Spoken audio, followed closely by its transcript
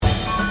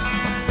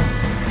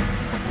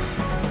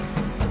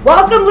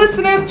Welcome,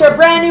 listeners, to a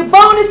brand new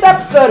bonus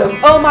episode of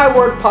Oh My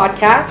Word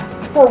podcast,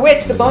 for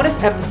which the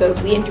bonus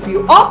episodes we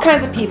interview all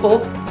kinds of people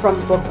from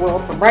the book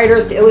world, from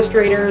writers to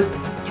illustrators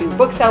to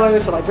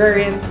booksellers to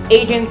librarians,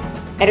 agents,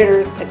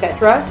 editors,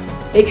 etc.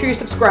 Make sure you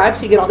subscribe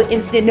so you get all the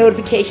instant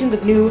notifications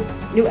of new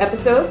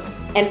episodes.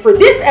 And for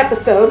this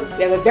episode,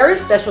 we have a very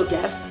special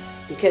guest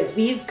because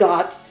we've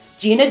got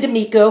Gina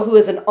D'Amico, who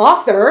is an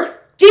author.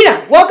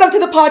 Gina, welcome to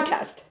the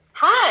podcast.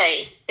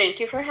 Hi, thank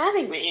you for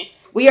having me.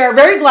 We are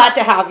very glad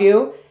to have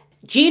you.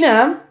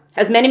 Gina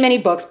has many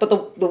books, but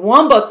the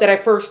one book that I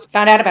first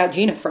found out about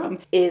Gina from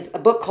is a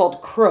book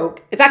called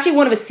Croak. It's actually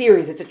one of a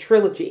series. It's a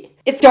trilogy.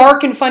 It's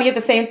dark and funny at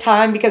the same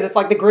time because it's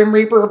like the Grim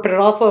Reaper, but it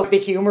also, the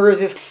humor is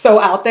just so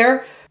out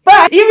there.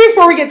 But even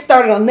before we get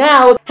started on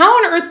that, how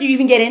on earth do you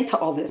even get into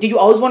all this? Did you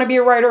always want to be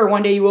a writer, or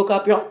one day you woke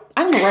up, you're like,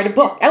 I'm going to write a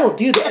book. I will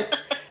do this.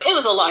 It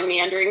was a long,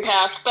 meandering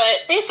path, but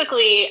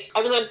basically,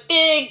 I was a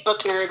big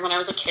book nerd when I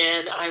was a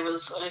kid. I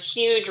was a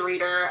huge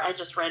reader. I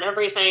just read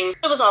everything.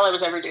 It was all I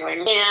was ever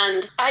doing.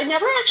 And I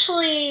never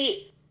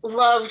actually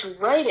loved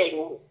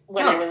writing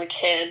when I was a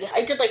kid.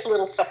 I did like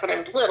little stuff when I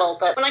was little,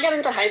 but when I got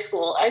into high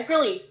school, I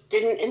really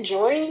didn't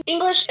enjoy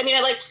English. I mean,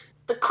 I liked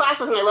the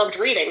classes and I loved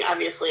reading,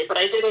 obviously, but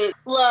I didn't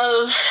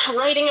love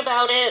writing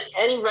about it.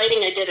 Any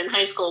writing I did in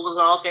high school was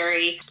all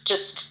very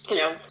just,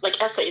 like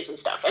essays and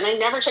stuff. And I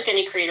never took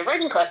any creative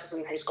writing classes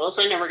in high school,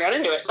 so I never got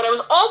into it. But I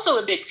was also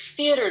a big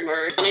theater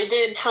nerd, and I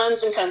did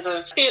tons and tons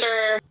of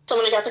theater. So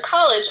when I got to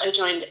college, I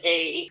joined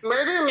a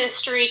murder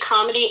mystery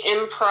comedy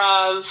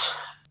improv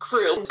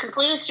group,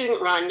 completely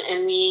student run,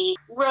 and we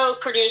wrote,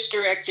 produced,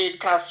 directed,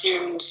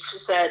 costumed,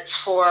 set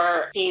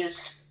for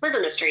these murder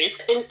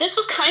mysteries. And this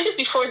was kind of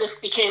before this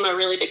became a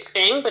really big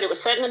thing, but it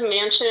was set in a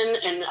mansion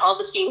and all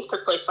the scenes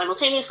took place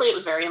simultaneously. It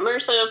was very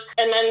immersive.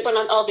 And then when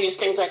all these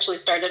things actually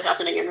started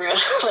happening in real,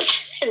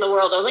 in the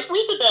world, I was like,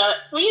 we did that.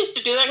 We used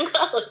to do that in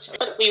college.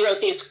 But we wrote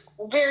these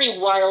very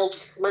wild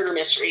murder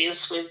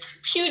mysteries with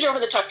huge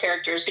over-the-top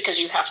characters, because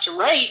you have to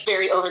write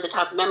very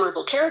over-the-top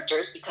memorable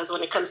characters, because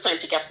when it comes time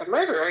to guess the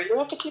murderer, you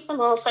have to keep them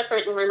all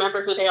separate and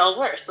remember who they all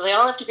were. So they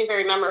all have to be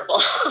very memorable.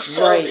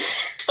 So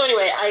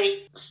anyway,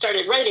 I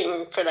started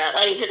writing for that.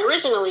 I had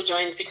originally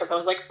joined because I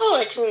was like,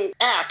 I can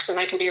act and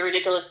I can be a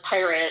ridiculous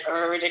pirate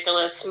or a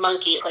ridiculous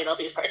monkey. I played all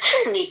these parts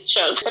in these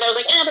shows. But I was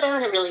like, but I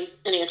don't have really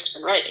any interest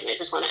in writing. I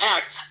just want to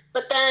act.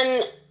 But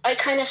then I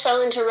kind of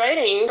fell into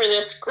writing for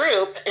this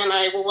group, and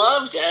I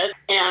loved it,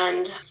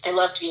 and I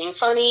loved being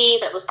funny.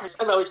 That was because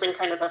I've always been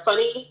kind of the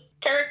funny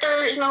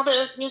character in all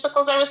the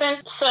musicals I was in.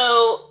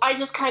 So I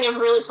just kind of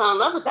really fell in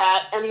love with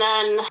that. And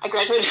then I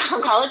graduated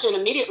from college and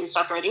immediately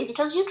stopped writing,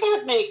 because you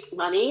can't make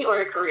money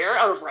or a career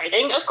out of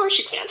writing. Of course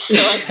you can't.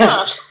 So I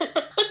stopped.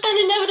 But then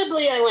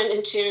inevitably I went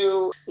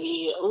into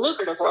the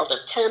lucrative world of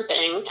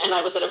temping, and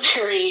I was at a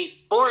very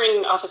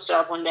boring office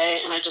job one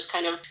day, and I just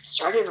kind of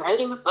started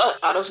writing a book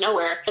out of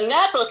nowhere. And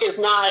that book is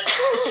not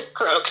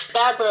Croak.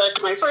 That book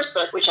is my first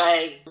book, which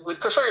I would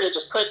prefer to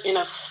just put in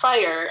a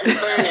fire and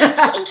burn it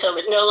until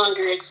it no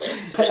longer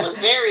exists. It was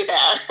very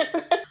bad.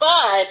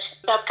 But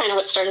that's kind of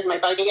what started my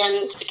bug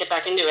again, to get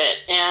back into it.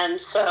 And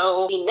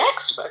so the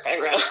next book I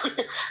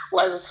wrote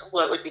was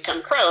what would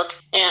become Croak.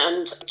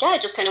 And I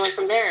just kind of went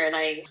from there, and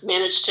I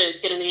managed to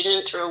get an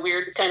agent through a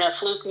weird kind of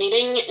fluke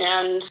meeting,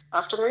 and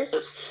off to the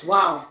races.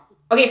 Wow.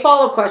 Okay,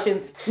 follow-up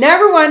questions. Now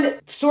everyone,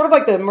 sort of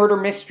like the murder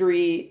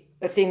mystery,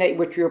 a thing that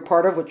which you're a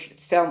part of, which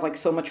sounds like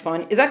so much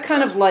fun. Is that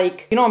kind of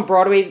like, on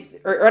Broadway,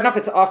 or I don't know if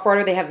it's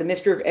off-Broadway, they have The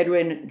Mystery of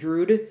Edwin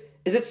Drood.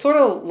 Is it sort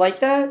of like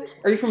that?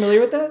 Are you familiar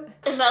with that?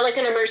 Is that like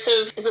an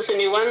immersive, is this a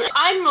new one?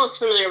 I'm most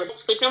familiar with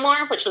Sleep No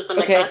More, which was the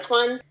Macbeth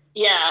one.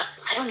 Yeah,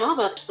 I don't know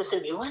about, is this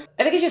a new one?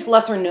 I think it's just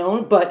lesser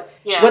known, but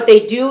what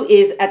they do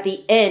is at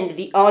the end,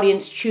 the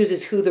audience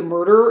chooses who the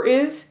murderer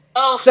is.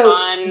 Oh, so,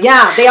 fun.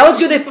 Yeah, they always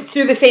do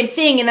the same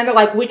thing, and then they're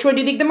like, which one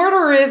do you think the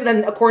murderer is? And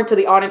then according to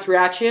the audience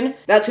reaction,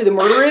 that's who the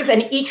murderer is,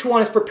 and each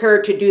one is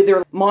prepared to do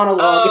their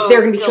monologue if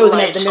they're going to be chosen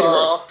as the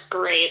murderer. It's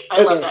great.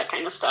 I love that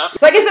kind of stuff.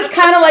 So I guess it's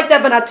kind of like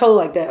that, but not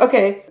totally like that.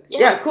 Okay.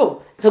 Yeah,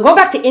 cool. So going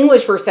back to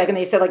English for a second,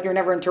 they said like you're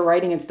never into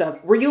writing and stuff.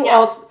 Were you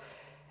also...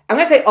 I'm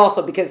going to say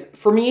also because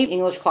for me,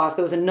 English class,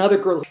 there was another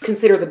girl who was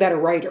considered the better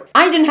writer.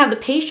 I didn't have the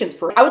patience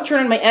for it. I would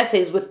turn in my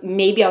essays with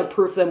maybe I would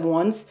proof them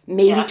once,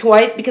 maybe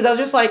twice, because I was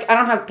just like, I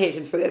don't have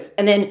patience for this.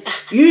 And then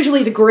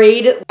usually the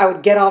grade, I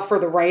would get off for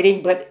the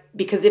writing, but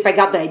because if I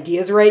got the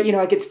ideas right,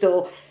 I could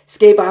still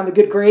skate by on the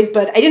good grades,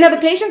 but I didn't have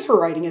the patience for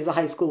writing as a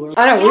high schooler.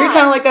 I don't know, were you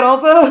kind of like that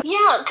also?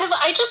 Yeah, because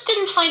I just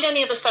didn't find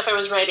any of the stuff I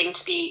was writing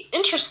to be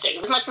interesting.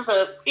 As much as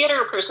a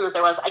theater person as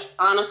I was, I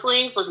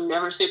honestly was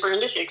never super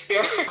into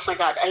Shakespeare. Oh my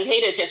God, I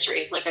hated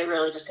history. Like, I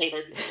really just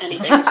hated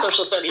anything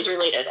social studies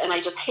related, and I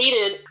just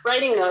hated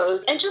writing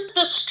those, and just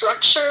the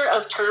structure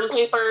of term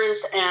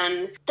papers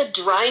and the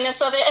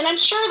dryness of it. And I'm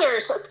sure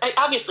there's,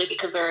 obviously,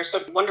 because there are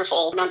some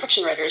wonderful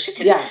nonfiction writers who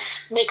can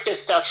make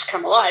this stuff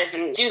come alive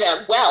and do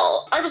that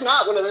well. I was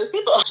not one of those those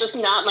people. It's just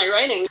not my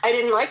writing. I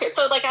didn't like it.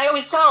 So like I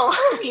always tell,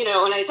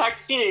 when I talk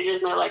to teenagers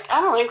and they're like,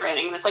 I don't like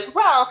writing. And it's like,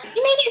 well,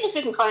 maybe you just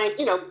didn't find,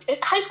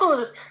 high school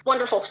is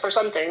wonderful for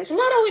some things and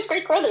not always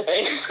great for other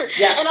things.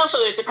 Yeah. And also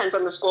it depends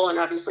on the school and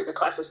obviously the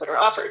classes that are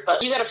offered.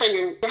 But you got to find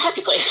your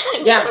happy place.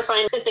 You got to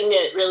find the thing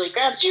that really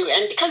grabs you.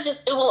 And because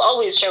it will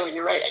always show in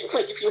your writing.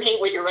 Like if you hate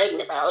what you're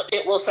writing about,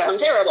 it will sound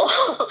terrible.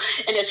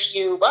 And if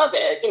you love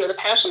it, the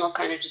passion will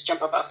kind of just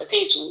jump up off the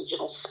page and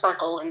it'll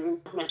sparkle and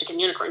magic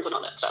and unicorns and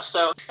all that stuff.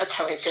 So that's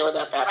how I feel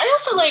about that. I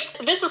also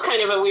this is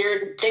kind of a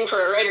weird thing for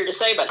a writer to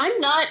say, but I'm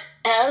not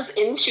as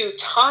into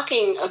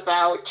talking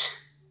about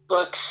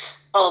books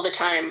all the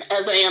time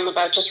as I am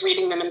about just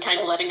reading them and kind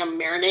of letting them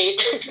marinate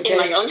in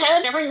my own head.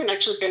 I've never even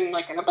actually been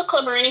in a book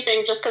club or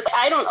anything, just because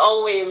I don't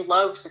always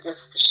love to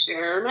just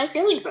share my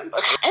feelings on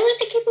books. I like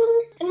to keep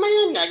them in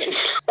my own noggin.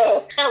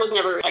 So that was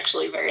never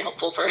actually very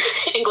helpful for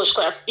English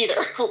class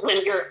either, when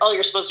all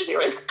you're supposed to do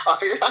is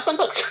offer your thoughts on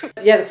books.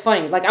 Yeah, that's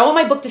funny. I want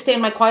my book to stay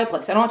in my quiet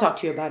place. I don't want to talk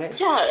to you about it.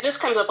 Yeah, this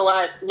comes up a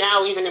lot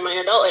now, even in my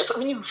adult life.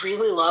 When you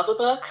really love a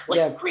book,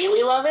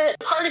 really love it,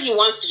 part of you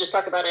wants to just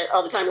talk about it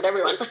all the time with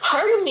everyone, but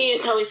part of me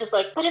is always just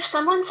but if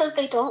someone says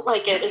they don't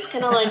like it, it's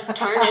going to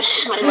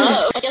tarnish my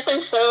love. I guess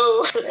I'm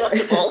so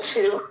susceptible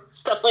to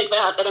stuff like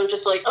that I'm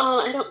just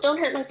oh, don't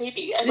hurt my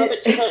baby. I love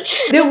it too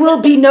much. There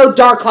will be no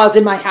dark clouds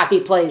in my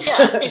happy place.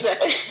 Yeah,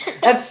 exactly.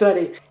 That's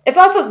funny. It's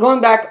also going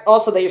back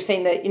also that you're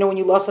saying that, when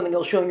you love something,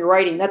 it'll show in your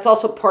writing. That's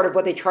also part of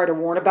what they try to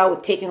warn about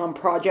with taking on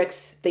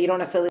projects that you don't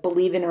necessarily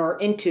believe in or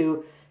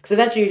into. Because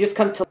eventually you just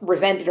come to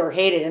resent it or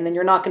hate it, and then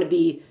you're not going to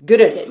be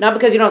good at it. Not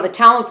because you don't have the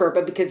talent for it,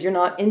 but because you're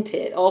not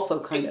into it also,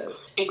 kind of.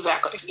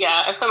 Exactly.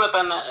 Yeah, I've come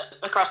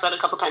across that a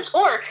couple times.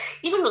 Or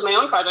even with my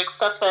own projects,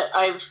 stuff that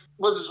I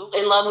was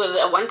in love with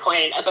at one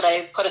point, but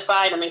I put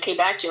aside and then came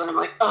back to, and I'm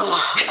like,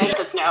 oh, I hate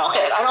this now.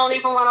 I don't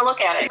even want to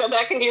look at it. Go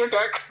back into your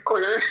dark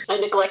corner, a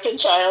neglected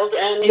child,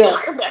 and maybe I'll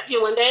come back to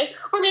you one day,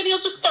 or maybe you'll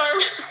just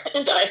starve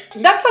and die.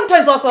 That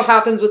sometimes also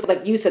happens with,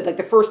 like you said,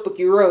 the first book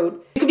you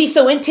wrote. You could be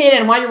so into it,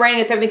 and while you're writing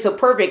it, everything's so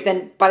perfect,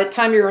 then by the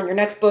time you're on your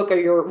next book, or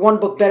you're one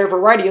book better of a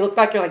writer, you look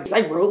back, you're like,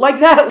 I wrote like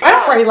that? I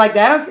don't write like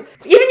that.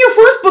 Even your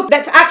first book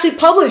that's actually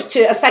published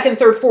to a second,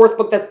 third, fourth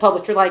book that's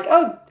published, you're like,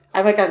 oh,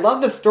 I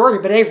love this story,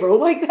 but I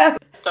wrote like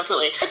that.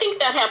 Definitely. I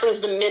think that happens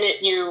the minute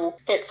you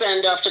hit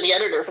send off to the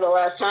editor for the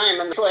last time,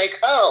 and it's like,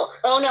 oh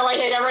no, I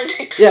hate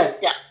everything. Yeah.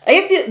 Yeah. I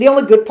guess the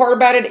only good part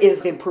about it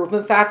is the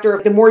improvement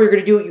factor. The more you're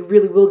going to do it, you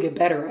really will get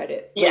better at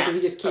it. Yeah. If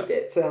you just keep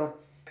it, so...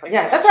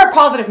 Yeah, that's our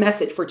positive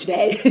message for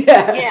today.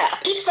 Yeah,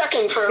 keep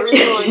sucking for a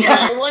really long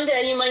time. One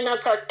day you might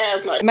not suck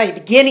as much. In my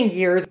beginning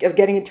years of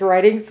getting into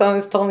writing,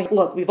 someone's told me,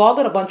 look, we've all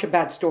got a bunch of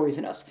bad stories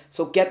in us.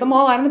 So get them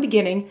all out in the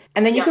beginning,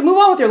 and then you can move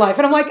on with your life.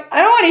 And I'm like, I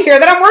don't want to hear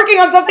that. I'm working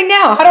on something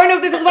now. How do I know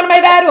if this is one of my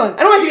bad ones?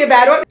 I don't want it to be a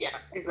bad one. Yeah,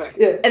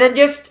 exactly. Yeah. And then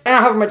just, I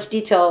don't know how much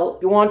detail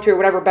you want to or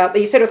whatever about that.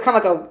 You said it was kind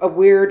of like a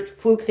weird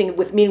fluke thing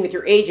with meeting with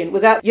your agent.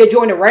 Was that you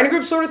joined a writing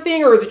group sort of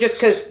thing, or was it just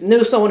because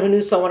knew someone who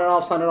knew someone and all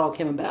of a sudden it all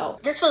came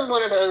about? This was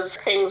one of those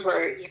things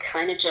where you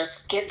kind of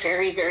just get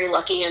very, very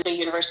lucky and the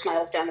universe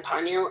smiles down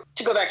upon you.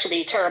 To go back to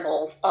the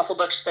terrible, awful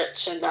book that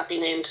should not be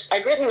named,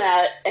 I'd written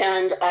that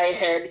and I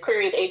had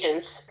queried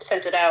agents,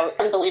 sent it out.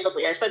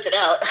 Unbelievably, I sent it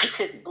out. I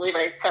didn't believe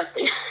I had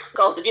the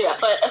gall to do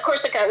that. But of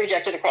course it got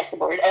rejected across the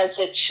board, as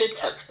it should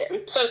have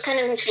been. So I was kind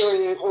of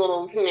feeling a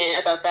little meh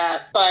about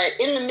that. But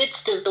in the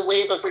midst of the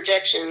wave of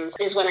rejections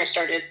is when I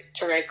started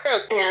to write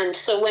Croak. And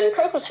so when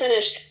Croak was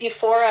finished,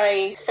 before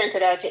I sent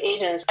it out to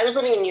agents, I was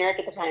living in New York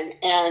at the time,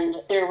 and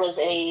there was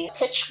a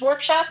pitch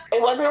workshop.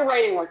 It wasn't a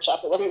writing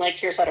workshop. It wasn't like,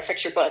 here's how to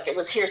fix your book. It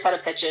was, here's how to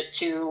pitch it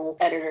to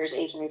editors,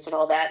 agents, and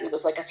all that. And it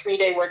was like a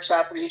 3-day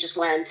workshop where you just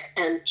went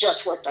and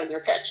just worked on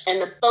your pitch.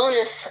 And the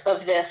bonus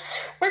of this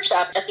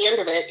workshop, at the end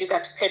of it, you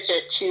got to pitch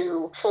it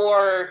to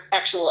 4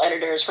 actual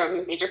editors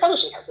from major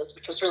publishing houses,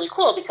 which was really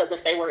cool because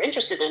if they were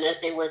interested in it,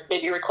 they would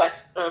maybe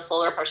request a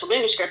full or partial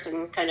manuscript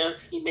and kind of,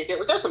 maybe it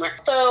would go somewhere.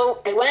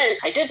 So I went,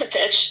 I did the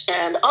pitch,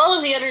 and all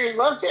of the editors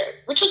loved it,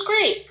 which was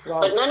great.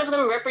 Wow. But none of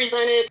them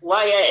represented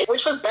YA,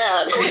 which was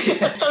bad.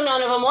 So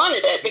none of them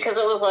wanted it because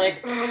it was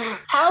like,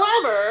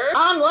 however,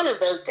 on one of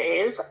those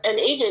days, an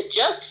agent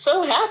just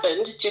so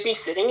happened to be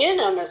sitting in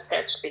on this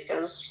pitch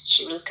because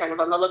she was kind of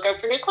on the lookout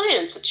for new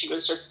clients, and she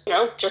was just,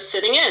 just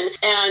sitting in.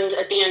 And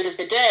at the end of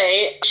the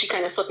day, she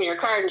kind of slipped me her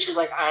card and she was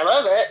like, I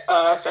love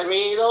it. Send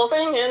me the whole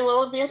thing and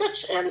we'll be in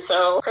touch. And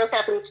so Croak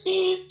happened to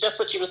be just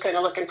what she was kind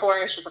of looking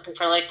for. She was looking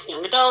for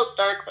young adult,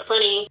 dark, but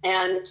funny.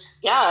 And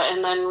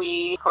and then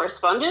we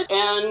corresponded.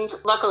 And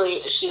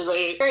luckily, she's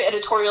a very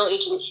editorial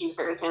agent. She's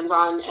very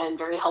hands-on and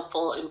very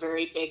helpful and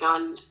very big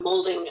on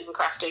molding and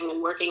crafting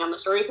and working on the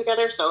story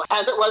together. So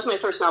as it was my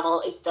first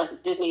novel, it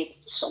did need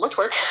so much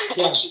work.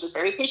 Yeah. And she was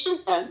very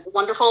patient and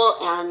wonderful.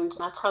 And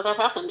that's how that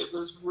happened. It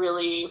was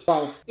really,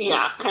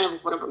 kind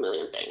of one of a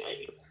million thing.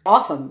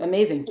 Awesome.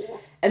 Amazing. Yeah.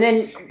 And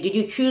then, did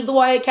you choose the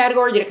YA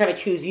category? Did it kind of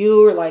choose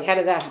you, or how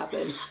did that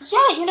happen? Yeah,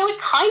 it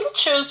kind of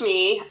chose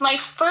me. My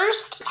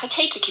first, I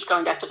hate to keep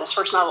going back to this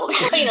first novel,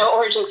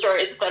 origin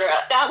stories, etc.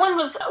 That one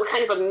was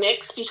kind of a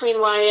mix between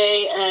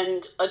YA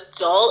and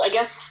adult. I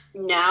guess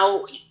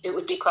now it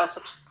would be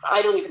classified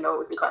I don't even know what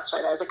would be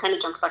classified as. I kind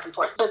of jumped back and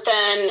forth. But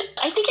then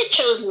I think it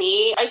chose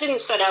me. I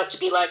didn't set out to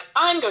be like,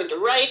 I'm going to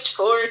write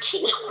for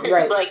teenagers.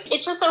 Right. Like,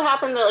 it just so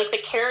happened that, like, the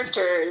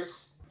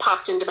characters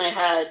popped into my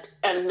head,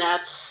 and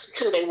that's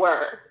who they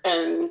were.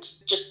 And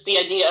just the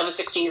idea of a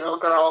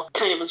 16-year-old girl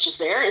kind of was just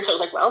there. And so I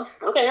was like, well,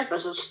 okay,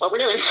 this is what we're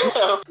doing.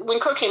 So when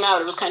Croak came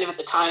out, it was kind of at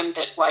the time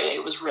that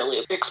YA was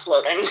really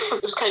exploding.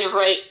 It was kind of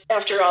right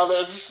after all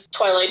of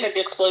Twilight had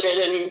exploded,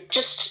 and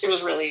just, it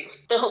was really,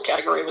 the whole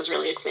category was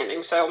really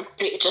expanding. So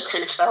it just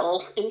kind of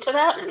fell into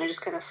that, and I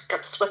just kind of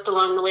got swept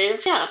along the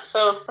wave. Yeah,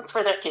 so that's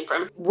where that came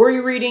from. Were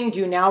you reading, do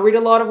you now read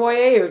a lot of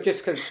YA, or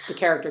just because the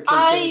character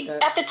came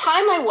to At the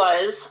time I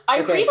was. I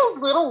read a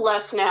little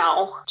less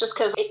now, just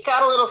because it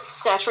got a little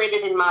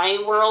saturated in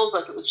my world.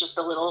 Like, it was just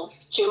a little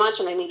too much,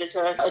 and I needed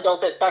to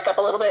adult it back up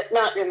a little bit.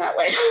 Not in that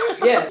way.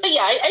 Yeah. But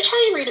yeah, I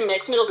try and read a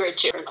mix. Middle grade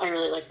too. I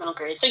really like middle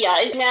grade. So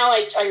yeah, now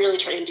I really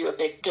try and do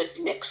a good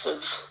mix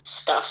of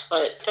stuff,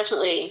 but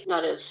definitely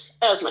not as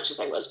much as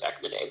I was back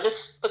in the day.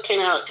 This book came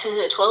out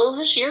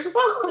 12-ish years ago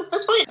at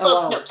this point.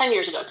 Oh, wow. No, 10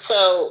 years ago.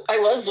 So I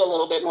was a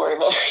little bit more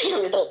of a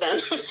young adult then,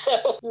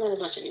 so not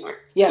as much anymore.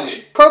 Yeah.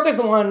 Croak is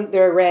the one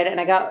that I read, and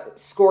I got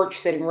Scorch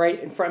sitting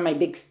right in front of my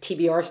big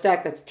TBR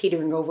stack that's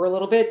teetering over a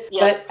little bit.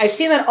 Yeah. But I've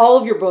seen that all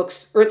of your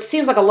books, or it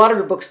seems like a lot of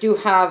your books do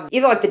have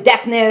either like the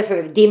deathness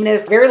or the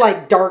demoness, very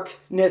like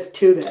darkness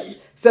to them.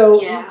 So,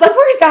 like,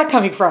 where is that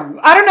coming from?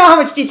 I don't know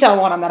how much detail I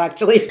want on that,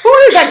 actually.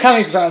 Where is that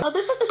coming from? Well,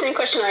 this is the same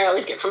question I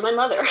always get from my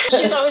mother.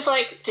 She's always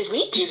like, did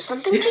we do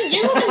something to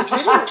you that you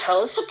didn't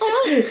tell us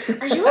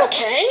about? Are you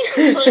okay?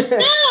 I was like, no,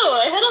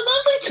 I had a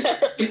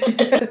lovely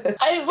childhood.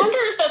 I wonder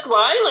if that's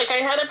why. Like,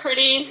 I had a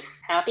pretty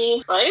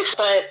happy life,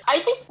 but I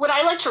think what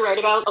I like to write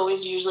about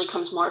always usually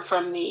comes more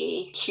from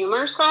the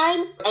humor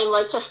side. I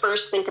like to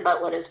first think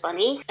about what is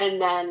funny,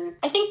 and then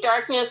I think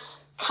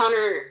darkness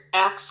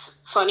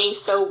counteracts funny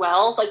so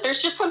well. Like,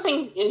 there's just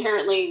something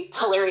inherently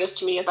hilarious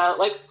to me about,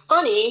 like,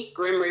 funny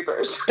Grim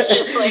Reapers. It's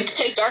just like,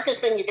 take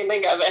darkest thing you can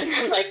think of and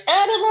then, like,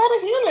 add a lot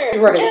of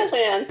humor. Right. Jazz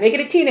hands. Make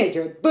it a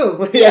teenager.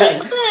 Boom. Yeah,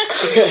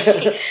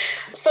 exactly.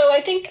 So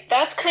I think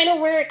that's kind of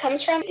where it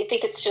comes from. I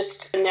think it's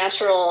just a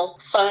natural,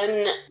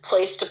 fun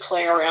place to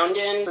play around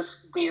in,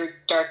 this weird,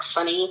 dark,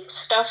 funny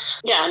stuff.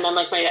 Yeah, and then,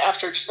 like,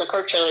 after the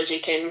Croak trilogy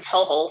came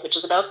Hellhole, which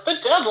is about the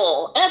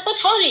devil, but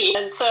funny.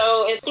 And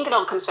so I think it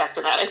all comes back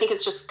to that. I think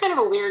it's just kind of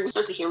a weird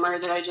sense of humor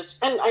that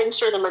and I'm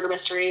sure the murder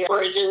mystery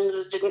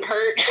origins didn't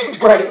hurt.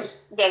 Right.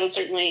 That was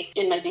certainly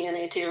in my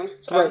DNA too.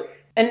 So. Right.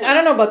 And I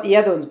don't know about the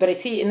other ones, but I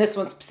see in this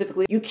one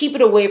specifically, you keep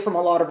it away from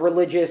a lot of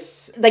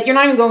religious, like, you're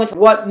not even going into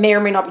what may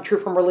or may not be true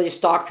from religious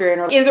doctrine,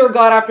 or is there a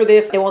God after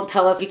this? They won't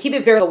tell us. You keep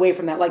it very away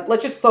from that. Like,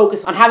 let's just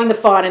focus on having the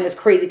fun in this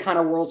crazy kind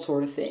of world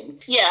sort of thing.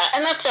 Yeah,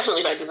 and that's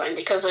definitely by design,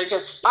 because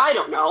I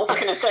don't know. I'm not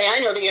going to say I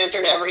know the answer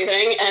to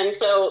everything. And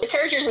so the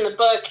characters in the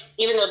book,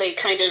 even though they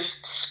kind of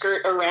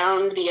skirt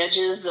around the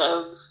edges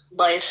of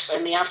life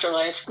and the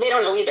afterlife, they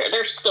don't know either.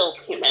 They're still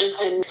human,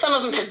 and some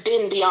of them have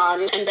been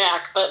beyond and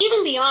back, but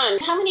even beyond,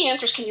 how many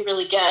answers can you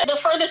really get? The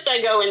furthest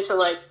I go into,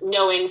 like,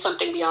 knowing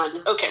something beyond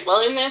is, okay,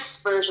 well, in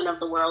this version of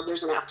the world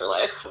there's an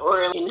afterlife,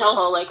 or in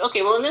Hellhole, like,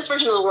 okay, well, in this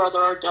version of the world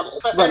there are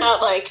devils, but they're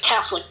not like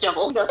Catholic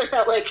devils. No, they're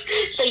not like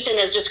Satan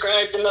as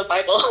described in the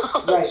Bible.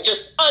 It's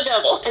just a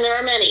devil, and there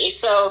are many.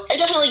 So I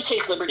definitely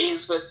take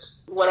liberties with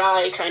what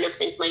I kind of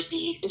think might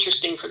be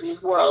interesting for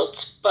these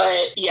worlds.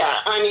 But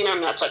yeah, I mean,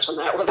 I'm not touching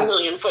that with a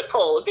 1,000,000-foot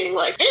pole of being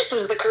like, this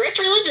is the correct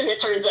religion, it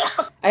turns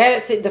out. I gotta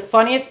say, the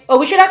funniest... Oh,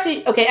 we should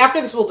actually... Okay, after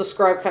this we'll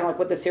describe kind of like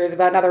what the series is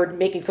about, now that we're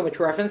making so much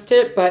reference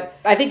to it, but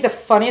I think the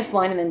funniest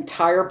line in the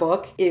entire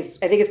book is,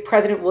 I think it's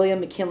President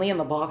William McKinley in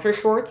the boxer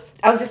shorts.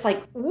 I was just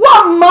like,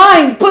 what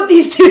mind put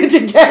these two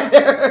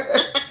together?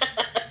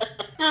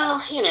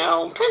 Well, you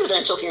know,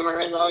 presidential humor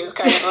is always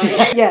kind of funny.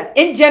 Yeah,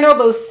 in general,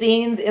 those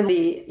scenes in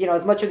the, you know,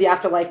 as much of the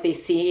afterlife they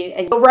see,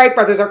 and the Wright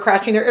brothers are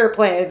crashing their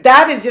airplane,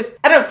 that is just,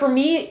 I don't know, for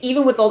me,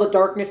 even with all the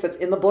darkness that's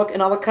in the book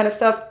and all that kind of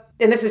stuff,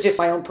 and this is just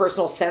my own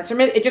personal sense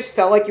from it, it just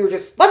felt like you were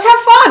just, let's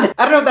have fun!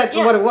 I don't know if that's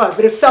what it was,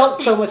 but it felt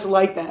so much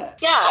like that.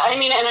 Yeah, I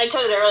mean, and I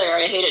told it earlier,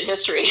 I hated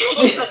history.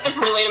 This is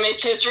the way to make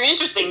history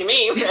interesting to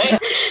me, right?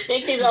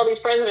 Make all these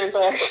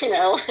presidents, you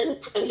know,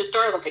 and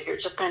historical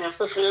figures, just kind of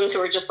buffoons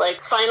who are just,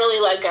 like, finally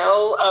let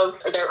go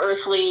of their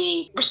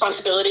earthly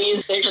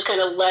responsibilities. They're just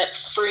kind of let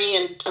free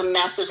in a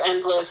massive,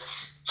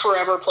 endless,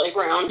 forever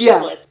playground, which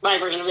is what my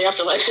version of the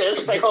afterlife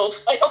is. I hope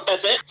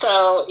that's it.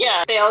 So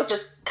yeah, they all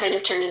just kind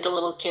of turn into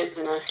little kids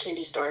in a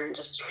candy store and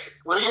just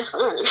want to have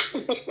fun.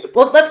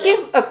 Well, let's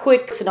give a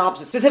quick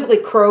synopsis, specifically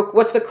Croak.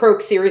 What's the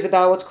Croak series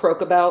about? What's Croak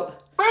about?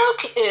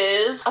 Croak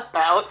is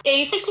about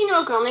a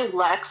 16-year-old girl named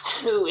Lex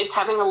who is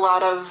having a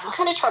lot of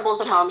kind of troubles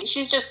at home.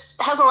 She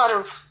just has a lot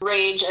of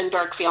rage and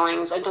dark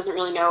feelings and doesn't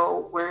really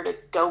know where to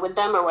go with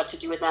them or what to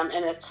do with them,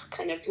 and it's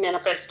kind of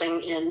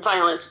manifesting in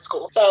violence at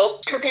school.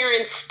 So her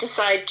parents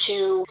decide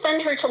to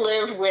send her to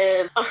live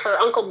with her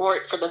Uncle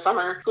Mort for the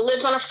summer, who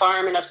lives on a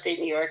farm in upstate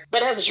New York.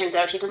 But as it turns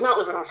out, he does not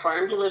live on a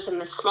farm. He lives in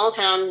this small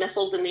town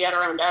nestled in the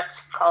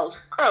Adirondacks called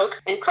Croak,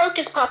 and Croak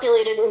is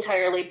populated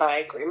entirely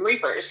by Grim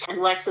Reapers,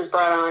 and Lex is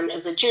brought on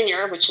as a a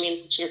junior, which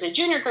means that she is a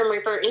junior Grim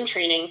Reaper in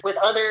training with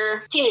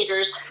other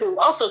teenagers who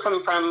also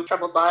come from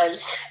troubled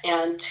lives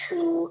and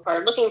who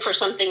are looking for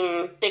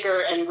something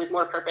bigger and with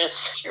more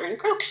purpose here in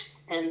Croak.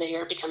 And they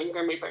are becoming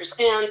Grim Reapers.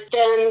 And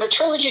then the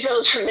trilogy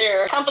goes from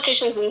there.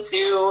 Complications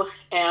ensue,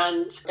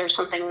 and there's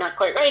something not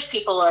quite right.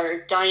 People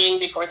are dying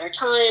before their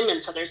time,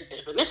 and so there's a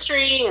bit of a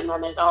mystery, and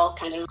then it all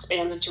kind of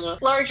expands into a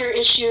larger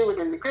issue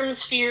within the Grimm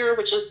Sphere,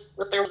 which is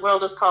what their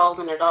world is called,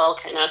 and it all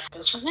kind of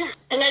goes from there.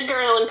 And Edgar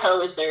Allan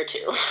Poe is there,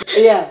 too.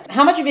 Yeah.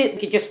 How much of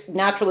it you just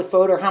naturally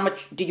float, or how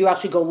much did you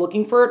actually go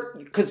looking for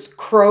it? Because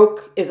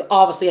Croak is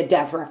obviously a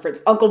death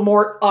reference. Uncle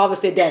Mort,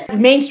 obviously a death.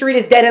 Main Street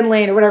is Dead End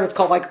Lane, or whatever it's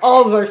called. Like,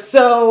 all of those are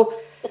so...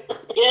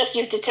 Yes,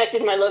 you've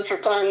detected my love for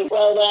puns.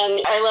 Well done.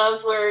 I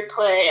love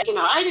wordplay.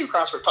 I do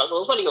crossword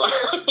puzzles. What do you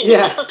want?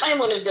 Yeah. I'm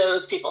one of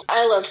those people.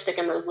 I love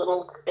sticking those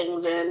little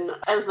things in.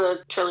 As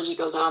the trilogy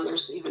goes on,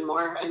 there's even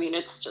more.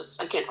 It's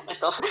just, I can't help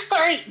myself.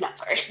 Sorry. Not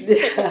sorry.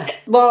 Yeah.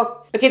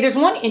 Well, okay, there's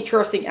one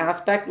interesting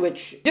aspect,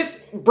 which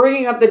just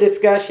bringing up the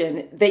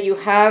discussion that you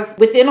have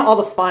within all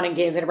the fun and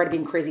games and everybody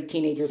being crazy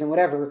teenagers and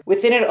whatever.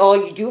 Within it all,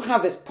 you do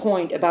have this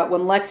point about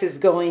when Lex is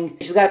going,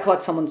 she's got to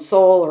collect someone's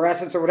soul or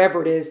essence or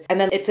whatever it is. And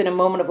then it's in a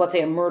moment of, let's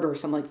say, a murder or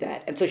something like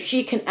that. And so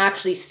she can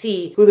actually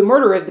see who the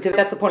murderer is because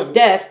that's the point of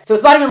death. So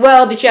it's not even,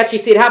 well, did she actually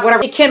see it happen?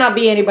 Whatever. It cannot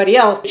be anybody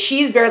else.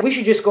 She's very, we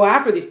should just go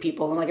after these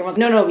people. And like everyone's,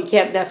 no, we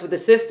can't mess with the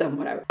system,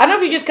 whatever. I don't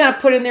know if you just kind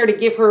of put in there to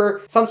give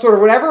her some sort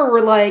of whatever.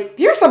 We're like,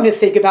 here's something to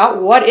think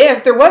about. What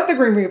if there was the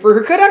Grim Reaper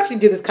who could actually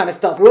do this kind of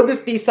stuff? Would this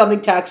be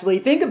something to actually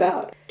think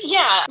about?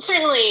 Yeah,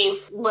 certainly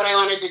what I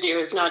wanted to do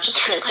is not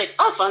just write like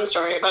a fun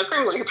story about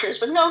Grim Reapers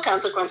with no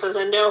consequences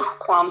and no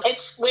qualms.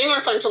 It's way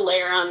more fun to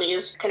layer on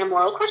these kind of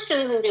moral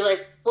questions and be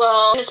like,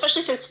 well,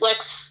 especially since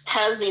Lex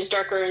has these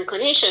darker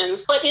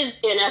inclinations, but is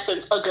in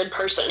essence a good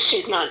person.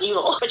 She's not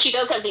evil. But she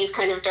does have these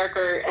kind of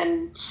darker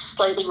and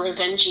slightly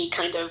revengey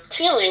kind of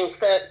feelings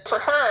that for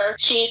her,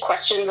 she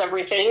questions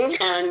everything.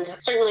 And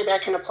certainly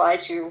that can apply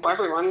to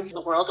everyone,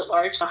 the world at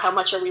large. So how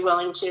much are we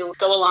willing to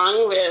go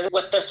along with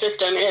what the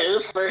system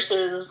is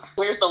versus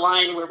where's the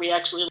line where we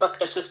actually buck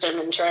the system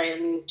and try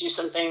and do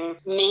something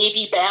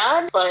maybe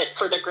bad, but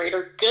for the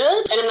greater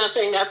good? And I'm not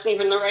saying that's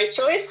even the right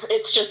choice.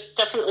 It's just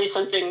definitely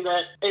something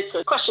that it's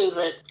questions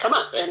that come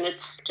up, and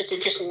it's just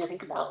interesting to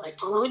think about, like,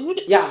 what would you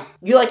do? Yeah,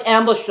 you like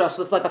ambushed us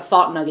with like a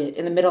thought nugget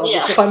in the middle of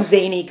this fun,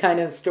 zany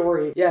kind of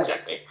story. Yeah,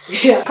 exactly.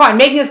 Yeah, fine,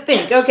 making us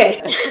think.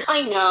 Okay.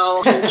 I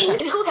know.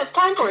 Who has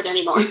time for it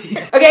anymore?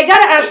 Okay, I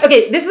gotta ask.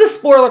 Okay, this is a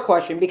spoiler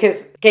question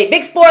because,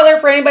 big spoiler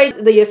for anybody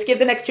that you skip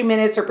the next 2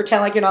 minutes or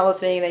pretend like you're not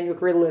listening, then you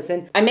can really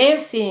listen. I may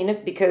have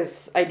seen,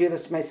 because I do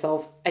this to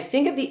myself, I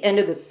think at the end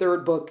of the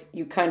third book,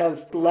 you kind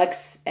of,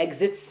 Lex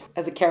exits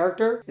as a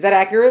character. Is that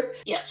accurate?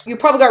 Yes. You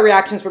probably got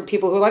reactions from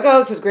people who are like, oh,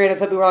 this is great, and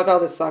some people are like, oh,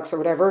 this sucks, or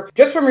whatever.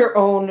 Just from your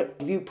own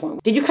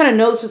viewpoint. Did you kind of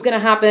know this was going to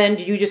happen?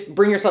 Did you just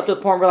bring yourself to a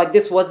point where, like,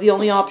 this was the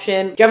only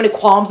option? Do you have any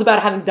qualms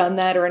about having done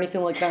that or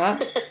anything like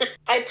that?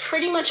 I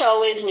pretty much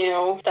always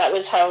knew that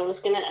was how it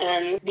was going to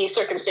end. These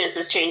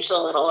circumstances changed a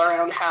little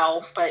around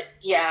how, but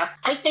yeah.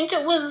 I think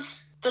it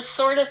was the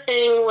sort of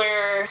thing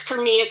where, for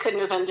me, it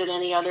couldn't have ended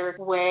any other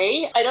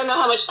way. I don't know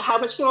how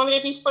much do you want me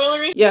to be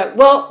spoilery? Yeah,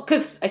 well,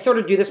 because I sort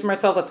of do this for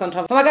myself at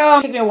sometimes. I'm like, oh,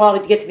 it took me a while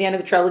to get to the end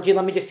of the trilogy.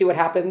 Let me just see what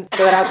happens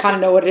so that I kind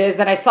of know what it is.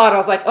 Then I saw it. I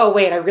was like, oh,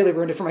 wait, I really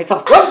ruined it for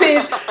myself.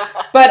 Whoopsies!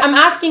 But I'm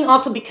asking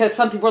also because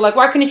some people are like,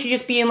 why couldn't you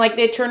just be in, like,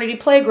 the Eternity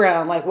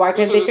Playground? Like, why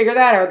couldn't they figure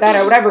that out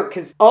or whatever?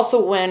 Because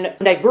also when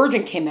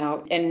Divergent came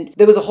out, and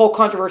there was a whole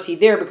controversy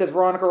there because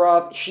Veronica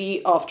Roth,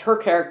 she offed her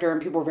character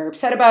and people were very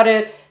upset about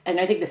it. And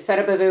I think the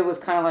setup of it was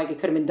kind of like it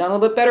could have been done a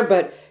little bit better,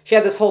 but she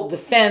had this whole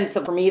defense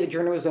of, for me, the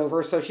journey was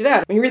over. So she's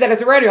out. When you read that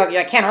as a writer, you're like,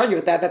 yeah, I can't argue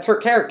with that. That's her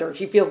character.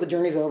 She feels the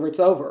journey's over. It's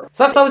over.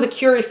 So that's always a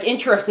curious,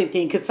 interesting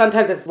thing because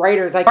sometimes as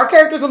writers, like, our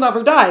characters will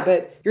never die,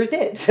 but yours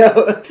did.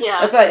 So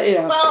yeah. That's,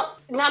 Well,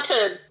 not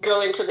to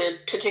go into the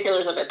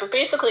particulars of it, but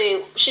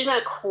basically, she's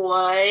not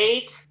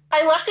quite...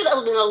 I left it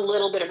in a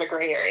little bit of a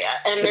gray area,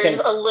 and there's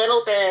a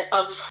little bit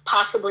of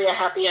possibly a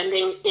happy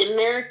ending in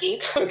there,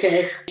 deep.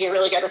 Okay. You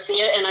really got to see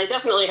it, and I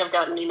definitely have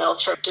gotten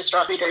emails from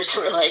distraught readers who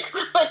are like,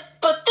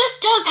 but this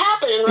does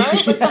happen,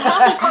 right? Like, the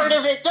happy part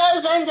of it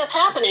does end up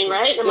happening,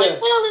 right? And I'm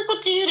like, well, it's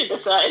up to you to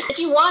decide. If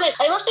you want it,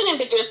 I left it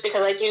ambiguous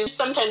because I do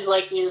sometimes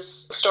like these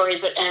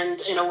stories that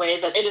end in a way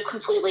that it is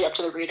completely up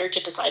to the reader to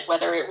decide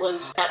whether it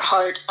was at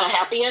heart a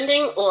happy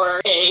ending or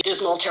a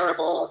dismal,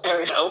 terrible,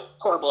 or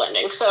horrible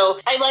ending. So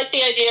I like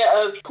the idea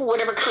of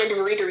whatever kind of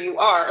reader you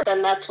are,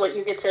 then that's what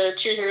you get to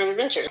choose your own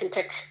adventure. You can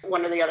pick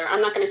one or the other.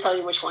 I'm not going to tell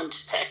you which one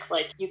to pick.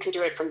 Like, you can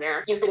do it from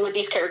there. You've been with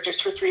these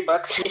characters for 3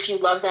 books. If you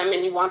love them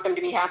and you want them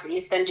to be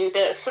happy, then do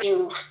this.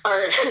 You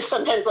are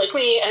sometimes like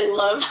me and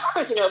love,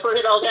 burn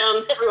it all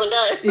down. Everyone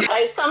does.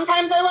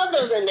 Sometimes I love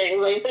those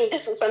endings. I think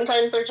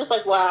sometimes they're just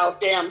like, wow,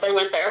 damn, they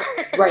went there.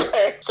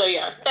 Right. So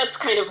yeah, that's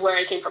kind of where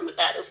I came from with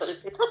that, is that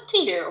it's up to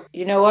you.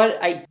 You know what?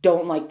 I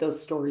don't like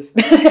those stories.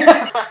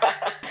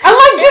 I'm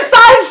like,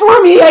 decide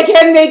for me. I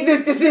can't make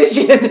this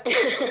decision.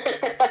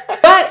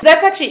 But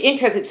That's actually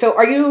interesting. So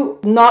are you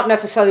not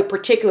necessarily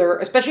particular,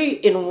 especially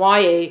in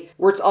YA,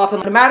 where it's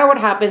often, no matter what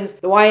happens,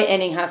 the YA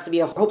ending has to be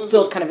a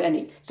hope-filled kind of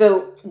ending.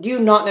 So do you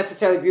not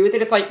necessarily agree with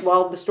it? It's like,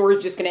 well, the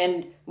story's just going to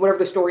end whatever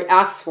the story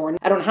asks for, and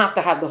I don't have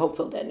to have the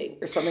hope-filled ending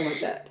or something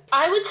like that.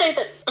 I would say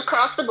that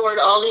across the board,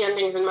 all the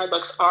endings in my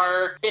books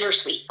are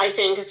bittersweet. I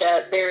think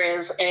that there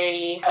is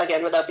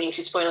again, without being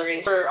too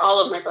spoilery, for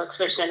all of my books,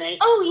 there's been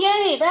oh,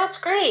 yay, that's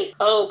great.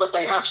 Oh, but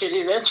they have to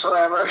do this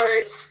forever. Or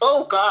it's,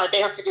 oh, God,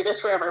 they have to do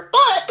this forever.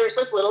 But there's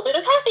this little bit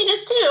of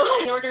happiness, too.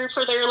 In order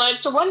for their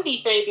lives to one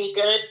be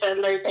good,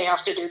 then they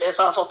have to do this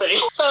awful thing.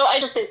 So I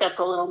just think that's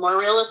a little more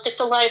realistic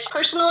to life.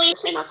 Personally,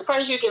 this may not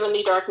surprise you given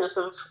the darkness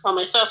of all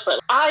my stuff, but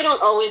I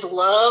don't always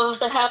love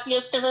the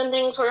happiest of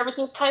endings where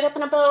everything's tied up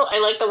in a bow. I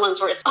like the ones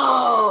where it's,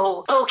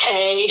 oh,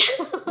 okay.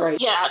 Right.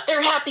 Yeah,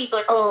 they're happy,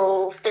 but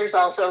oh, there's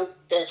also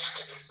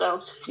this.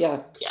 So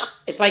yeah. Yeah.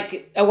 It's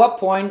like, at what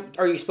point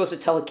are you supposed to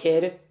tell a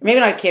kid, maybe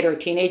not a kid or a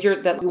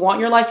teenager, that we want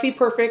your life to be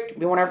perfect,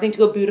 we want everything to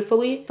go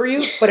beautifully for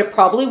you, but it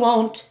probably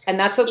won't, and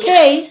that's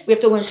okay. Yeah. We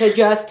have to learn to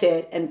adjust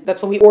it, and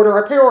that's when we order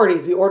our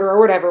priorities, we order our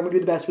whatever, and we do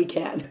the best we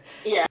can.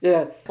 Yeah.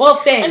 Yeah. Well,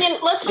 thanks. I mean,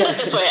 let's put it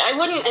this way. I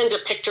wouldn't end a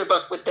picture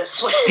book with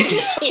this one.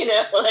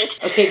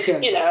 Okay,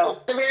 good.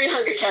 The very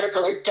hungry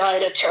caterpillar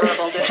died a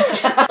terrible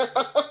death.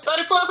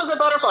 Butterfly was a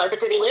butterfly, but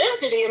did he live?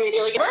 Did he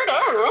immediately get hurt? I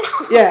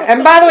don't know. Yeah,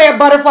 and by the way, a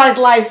butterfly's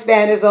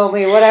lifespan is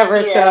only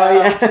whatever, so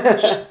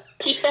yeah.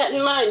 Keep that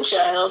in mind,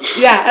 child.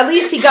 Yeah, at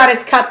least he got his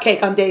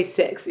cupcake on day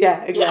 6.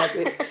 Yeah,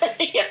 exactly.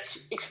 Yeah. Yes,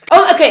 exactly.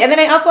 Oh, okay, and then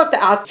I also have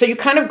to ask, so you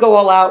kind of go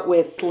all out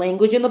with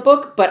language in the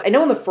book, but I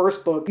know in the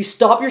first book, you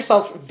stop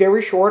yourself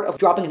very short of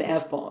dropping an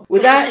F-bomb.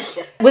 Was that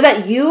Yes. Was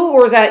that you,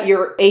 or was that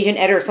your agent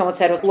editor, someone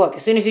said, look,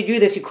 as soon as you do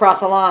this, you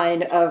cross a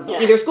line of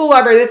either school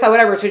library, this, that,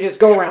 whatever, so just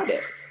go around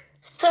it?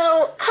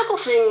 So, a couple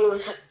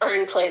things are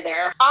in play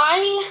there.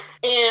 I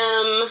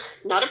am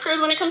not a prude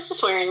when it comes to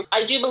swearing.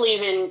 I do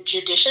believe in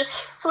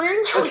judicious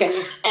swearing.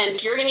 Okay. And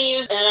if you're going to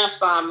use an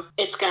F-bomb,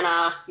 it's going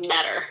to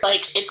matter.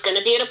 Like, it's going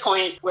to be at a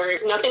point where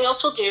nothing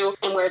else will do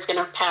and where it's going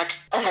to pack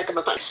a heck of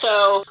a punch.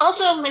 So,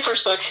 also, my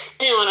first book,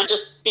 I didn't want to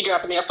just be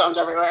dropping the F-bombs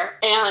everywhere.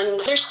 And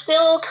there's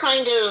still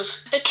kind of,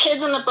 the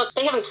kids in the book,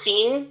 they haven't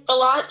seen a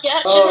lot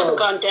yet. Shit hasn't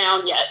gone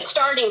down yet. It's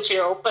starting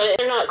to, but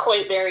they're not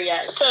quite there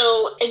yet.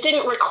 So, it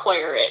didn't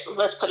require it.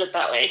 Let's put it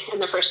that way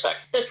in the first book.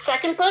 The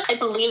second book, I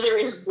believe there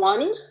is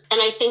one,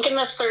 and I think in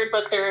the third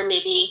book there are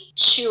maybe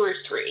 2 or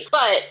 3.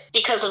 But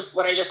because of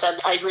what I just said,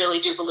 I really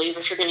do believe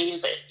if you're going to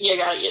use it, you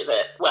got to use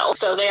it well.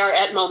 So they are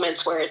at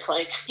moments where it's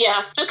like,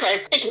 yeah, okay,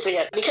 I can see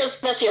it.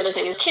 Because that's the other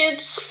thing is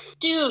kids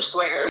do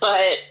swear,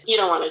 but you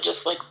don't want to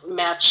just like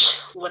match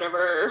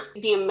whatever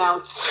the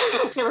amounts.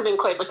 Never been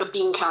quite like a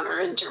bean counter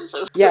in terms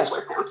of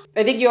swear counts.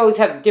 I think you always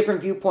have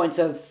different viewpoints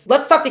of,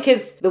 let's talk to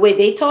kids the way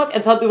they talk,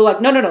 and some people are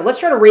like, no, let's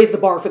try to raise the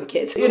bar for the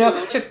kids. You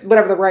know, just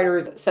whatever the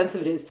writer's sense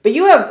of it is. But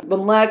you have,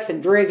 when Lex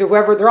and Dre's or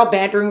whoever, they're all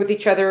bantering with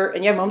each other,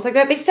 and you have moments like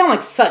that, they sound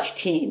like such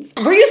teens.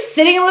 Were you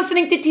sitting and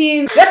listening to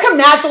teens? Does that come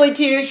naturally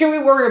to you? Should we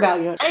worry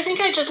about you? I think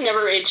I just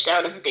never aged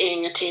out of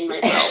being a teen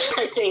myself.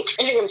 I think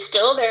I'm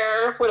still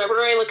there. Whenever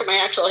I look at my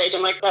actual age,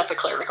 I'm like, that's a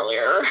clerical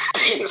error.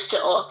 I'm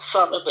still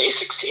solidly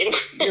 16.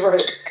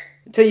 Right.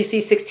 Until you see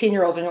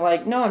 16-year-olds and you're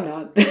like, no, I'm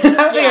not. I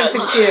don't think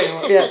I'm 16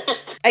 anymore. Yeah.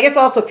 I guess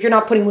also if you're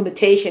not putting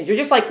limitations, you're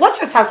just like, let's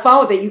just have fun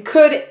with it. You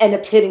could end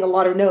up hitting a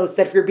lot of notes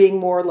that if you're being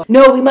more like,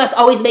 no, we must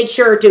always make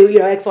sure to,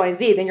 X, Y, and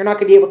Z, then you're not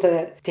going to be able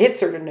to hit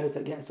certain notes,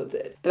 I guess, with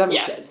it. If that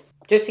makes sense.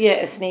 Just to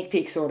get a sneak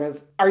peek, sort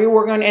of, are you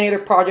working on any other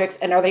projects,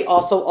 and are they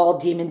also all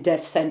demon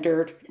death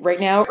centered right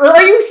now? Or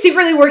are you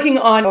secretly working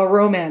on a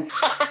romance?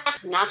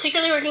 Not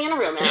secretly working on a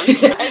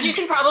romance. As you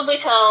can probably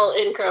tell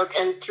in Croak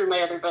and through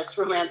my other books,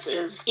 romance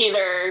is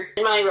either,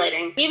 in my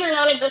writing, either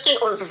non-existent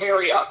or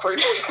very awkward.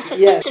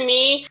 Yes. To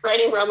me,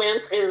 writing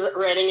romance is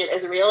writing it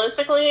as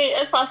realistically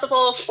as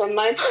possible from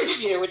my point of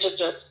view, which is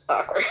just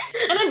awkward.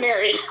 And I'm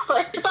married.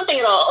 Like, it's something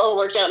it all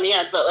worked out in the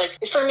end, but like,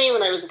 for me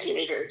when I was a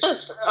teenager,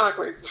 just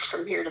awkward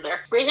from here to there.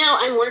 Right now,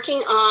 I'm working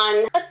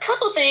on a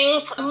couple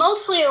things.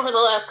 Mostly over the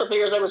last couple of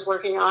years, I was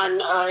working on,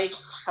 I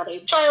had a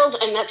child,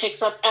 and that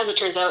takes up, as it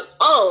turns out,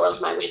 all of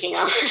my waking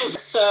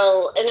hours.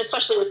 So, and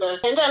especially with the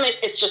pandemic,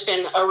 it's just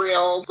been a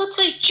real, let's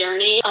say,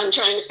 journey on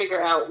trying to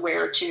figure out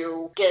where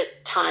to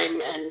get time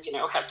and,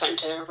 have time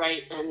to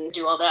write and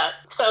do all that.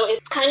 So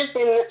it's kind of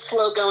been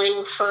slow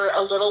going for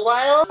a little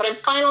while, but I'm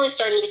finally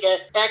starting to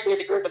get back into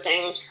the group of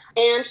things.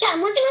 And yeah,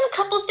 I'm working on a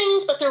couple of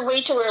things, but they're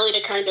way too early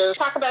to kind of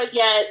talk about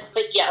yet.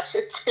 But yes,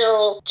 it's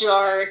still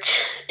dark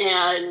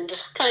and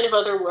kind of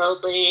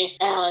otherworldly,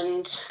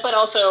 but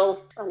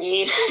also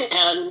funny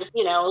and,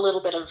 a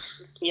little bit of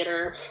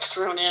theater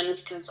thrown in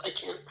because I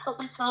can't help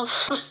myself.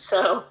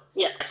 So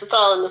yes, it's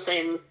all in the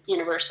same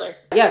universe, I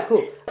suppose. Yeah,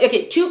 cool.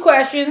 Okay, 2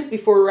 questions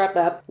before we wrap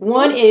up.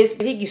 One is, I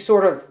think you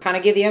sort of kind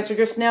of gave the answer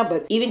just now,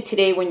 but even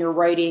today when you're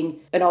writing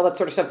and all that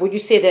sort of stuff, would you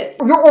say that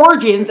your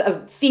origins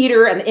of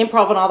theater and the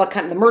improv and all that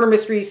kind of the murder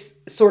mysteries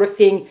sort of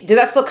thing, does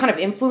that still kind of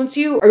influence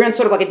you? Or are you on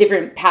sort of like a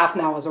different path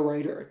now as a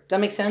writer? Does that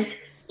make sense?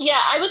 Yeah,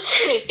 I would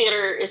say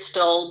theater is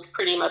still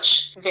pretty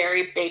much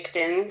very baked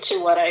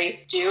into what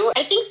I do.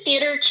 I think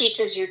theater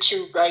teaches you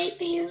to write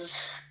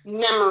these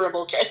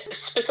memorable,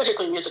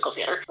 specifically musical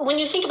theater. When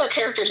you think about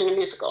characters in a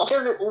musical,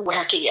 they're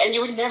wacky, and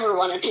you would never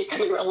want to meet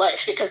them in real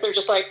life because they're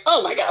just like,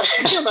 oh my god,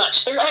 they're too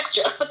much, they're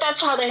extra. But that's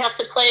how they have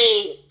to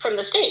play from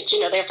the stage.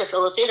 They have to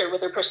fill the theater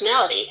with their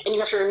personality, and you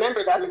have to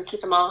remember them and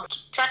keep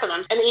track of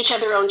them. And they each have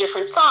their own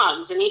different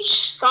songs, and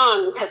each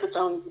song has its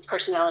own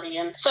personality.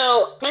 And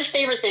so my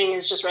favorite thing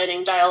is just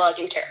writing dialogue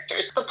and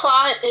characters. The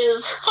plot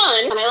is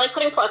fun, and I like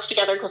putting plots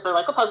together because they're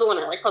like a puzzle, and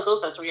I like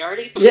puzzles, as we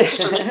already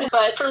determined.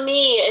 But for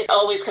me, it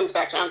always comes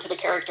back down to the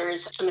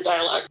characters and the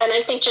dialogue. And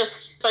I think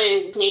just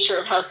by nature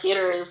of how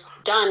theater is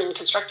done and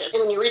constructed,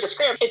 and when you read a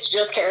script, it's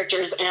just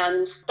characters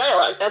and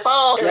dialogue. That's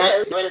all there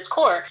is at its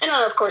core. And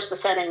of course the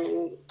setting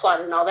and plot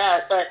and all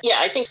that. But yeah,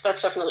 I think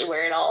that's definitely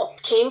where it all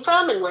came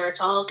from and where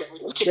it's all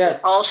going to get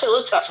all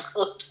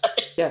philosophical.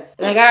 Yeah.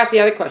 And I gotta ask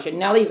the other question.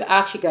 Now that you've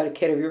actually got a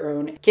kid of your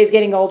own, kid's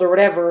getting older,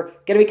 whatever,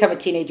 gonna become a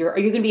teenager, are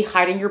you gonna be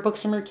hiding your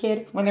books from your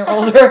kid when they're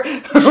older?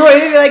 Or are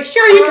you like,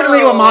 sure, you can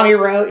read what mommy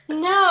wrote?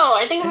 No,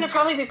 I think I'm gonna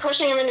probably be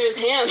pushing him into his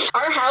hands.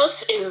 Our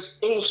house is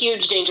in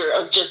huge danger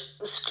of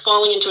just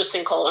falling into a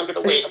sinkhole under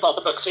the weight of all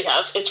the books we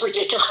have. It's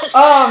ridiculous.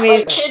 Oh, amazing.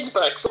 Like kids'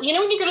 books. When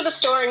you go to the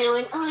store and you're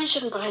like, oh, I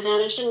shouldn't buy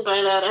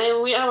that. I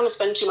don't want to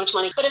spend too much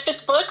money. But if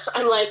it's books,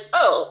 I'm like,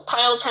 oh,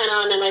 pile 10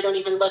 on, and I don't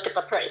even look at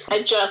the price.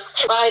 I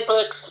just buy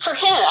books for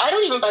him. I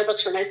don't even buy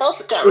books for myself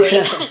at that rate.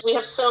 Yeah. We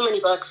have so many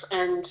books,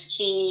 and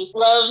he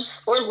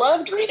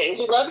loved reading.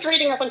 He loved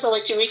reading up until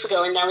like 2 weeks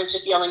ago, and now he's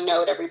just yelling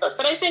no at every book.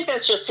 But I think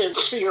that's just his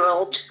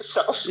 2-year-old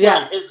self,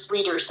 not his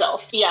reader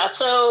self. Yeah,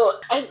 so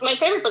my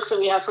favorite books that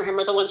we have for him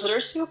are the ones that are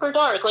super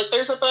dark. Like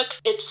there's a book,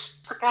 I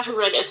forgot who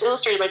read it. It's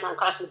illustrated by John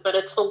Classic, but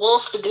it's The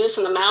Wolf, the Goose,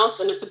 and the Mouse,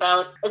 and it's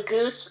about a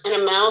goose and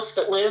a mouse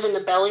that live in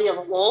the belly of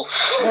a wolf,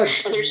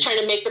 and they're just trying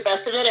to make the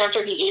best of it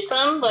after he eats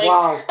them. Like,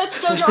 That's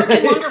so dark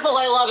and wonderful.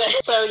 I love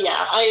it. So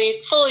yeah,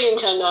 I fully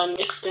intend on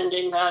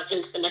extending that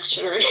into the next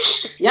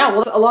generation. Yeah,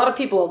 well, a lot of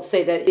people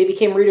say that they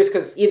became readers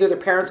because either their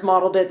parents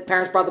modeled it, the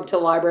parents brought them to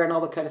the library, and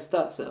all that kind of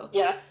stuff. So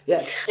yeah.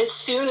 As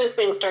soon as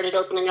things started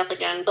opening up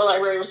again, the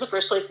library was the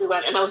first place we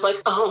went, and I was like,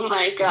 oh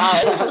my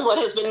god, this is what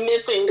has been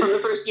missing from the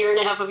first year and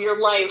a half of your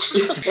life.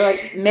 You're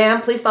like,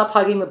 ma'am, please stop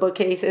hugging the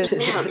bookcases.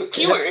 Yeah,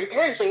 you were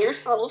embarrassing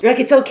yourself. You're like,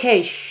 it's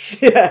okay.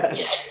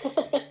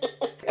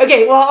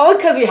 Okay, well, all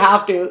because we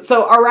have to.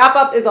 So our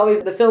wrap-up is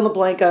always the fill in the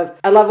blank of,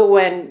 I love it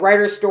when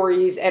writers,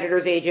 stories,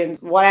 editors,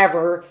 agents,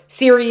 whatever,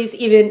 series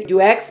even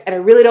do X, and I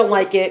really don't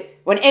like it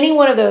when any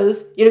one of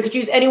those, could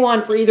choose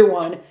anyone for either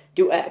one,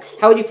 do X.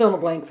 How would you fill in the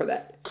blank for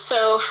that?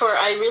 So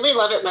I really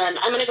love it when,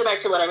 I'm going to go back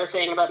to what I was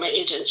saying about my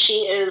agent.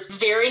 She is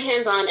very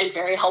hands-on and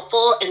very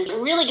helpful and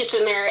really gets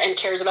in there and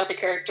cares about the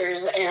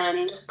characters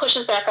and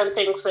pushes back on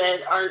things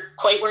that aren't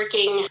quite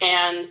working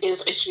and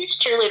is a huge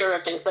cheerleader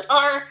of things that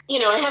are.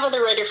 I have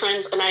other writer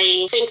friends, and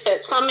I think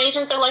that some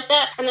agents are like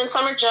that, and then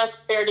some are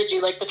just there to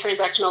do like the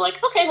transactional,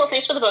 like, okay, well,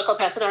 thanks for the book, I'll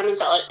pass it on and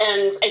sell it.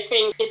 And I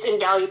think it's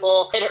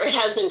invaluable, it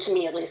has been to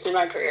me, at least in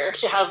my career,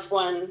 to have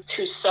one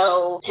who's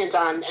so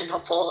hands-on and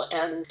helpful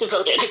and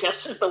devoted, I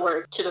guess is the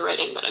word, to the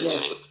writing that I'm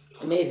doing.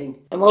 Amazing.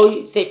 And what would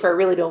you say for I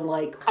really don't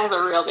like? I have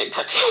a real big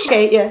pet peeve.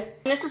 Okay, yeah.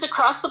 And this is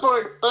across the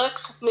board,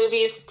 books,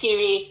 movies,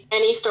 TV,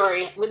 any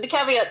story, with the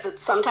caveat that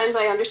sometimes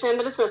I understand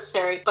that it's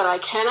necessary, but I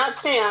cannot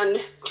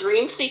stand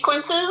dream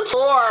sequences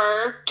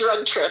or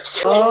drug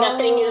trips.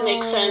 Nothing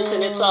makes sense,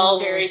 and it's all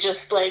very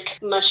just like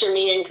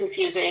mushroomy and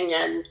confusing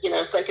and,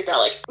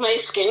 psychedelic. My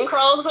skin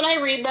crawls when I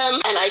read them,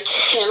 and I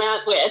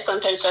cannot wait. I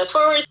sometimes fast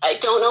forward. I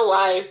don't know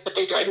why, but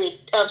they drive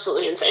me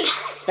absolutely insane.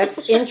 That's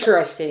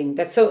interesting.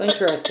 That's so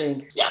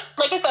interesting. Yeah.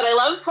 Like I said, I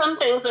love some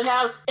things that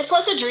it's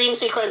less a dream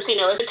sequence,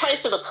 if it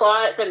ties to the plot,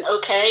 then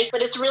okay,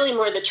 but it's really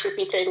more the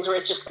trippy things where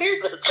it's just,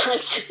 here's what it's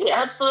like to be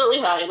absolutely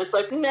high, and it's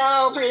like,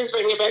 no, please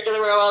bring me back to the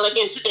real world, I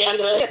can't stand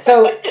it.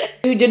 So,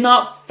 you did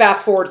not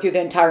fast forward through the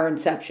entire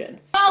Inception?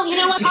 Well, you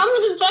know what? The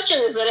problem with Inception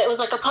is that it was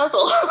like a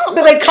puzzle. So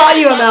they caught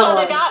you on that one. That's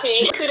what got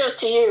me. Kudos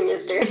to you,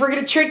 mister. If we're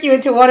going to trick you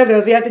into one of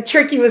those, we have to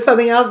trick you with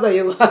something else that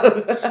you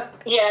love.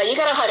 Yeah, you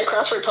gotta hide a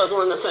crossword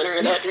puzzle in the center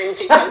of that dream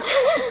sequence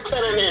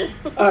that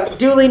I'm in.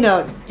 Duly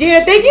noted.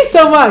 Gina, thank you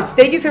so much.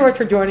 Thank you so much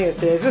for joining us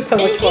today. This is so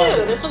much fun. Thank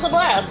you. This was a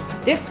blast.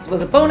 This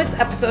was a bonus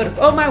episode of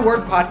Oh My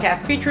Word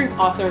podcast featuring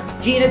author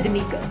Gina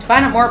D'Amico. To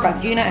find out more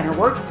about Gina and her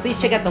work,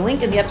 please check out the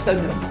link in the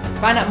episode notes. To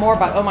find out more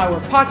about Oh My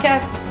Word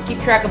podcast, keep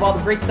track of all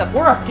the great stuff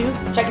we're up to,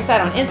 check us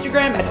out on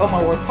Instagram at Oh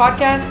My Word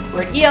podcast.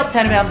 We're at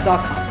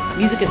el10fm.com.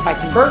 Music is by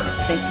Tim Burke.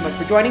 Thanks so much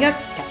for joining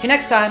us. Catch you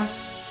next time.